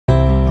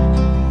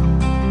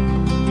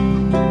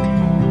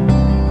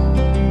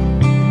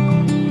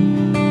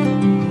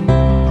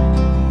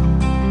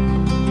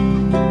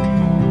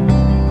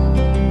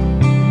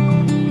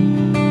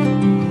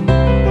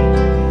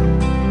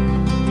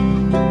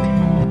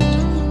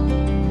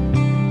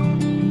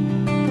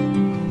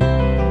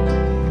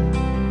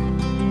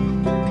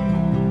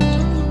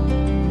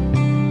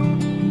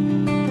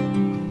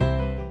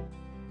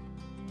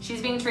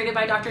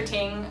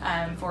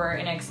looking for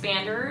an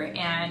expander,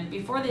 and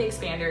before the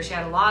expander she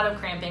had a lot of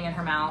cramping in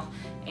her mouth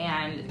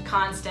and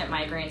constant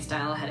migraine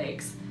style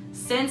headaches.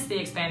 Since the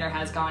expander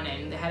has gone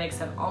in, the headaches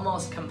have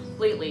almost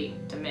completely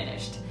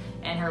diminished,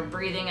 and her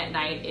breathing at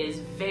night is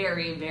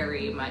very,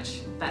 very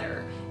much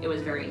better. It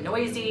was very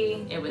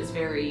noisy, it was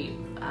very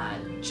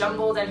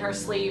jumbled in her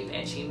sleep,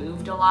 and she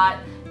moved a lot.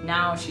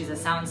 Now she's a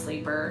sound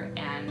sleeper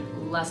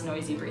and less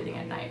noisy breathing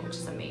at night, which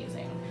is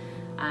amazing.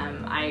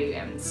 I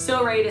am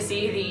so ready to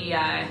see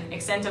the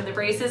extent of the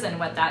braces and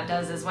what that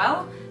does as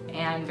well,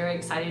 and very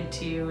excited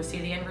to see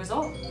the end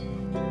result.